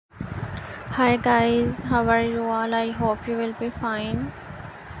Hi guys, how are you all? I hope you will be fine.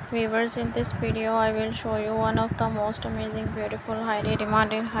 Viewers, in this video I will show you one of the most amazing, beautiful, highly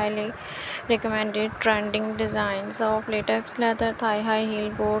demanded, highly recommended trending designs of latex leather thigh high heel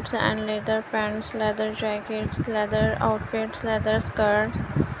boots and leather pants, leather jackets, leather outfits, leather skirts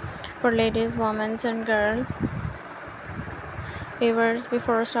for ladies, women and girls. Viewers,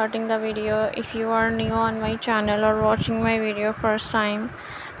 before starting the video, if you are new on my channel or watching my video first time,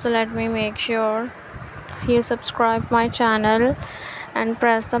 so let me make sure you subscribe my channel and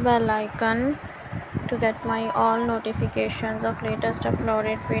press the bell icon to get my all notifications of latest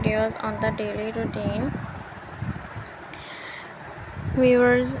uploaded videos on the daily routine.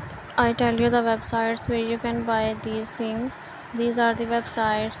 Viewers, I tell you the websites where you can buy these things. These are the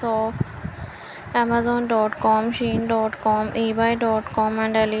websites of Amazon.com, Shein.com, eBay.com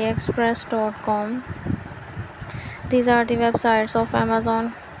and AliExpress.com. These are the websites of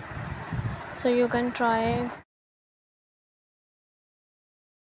Amazon, so you can try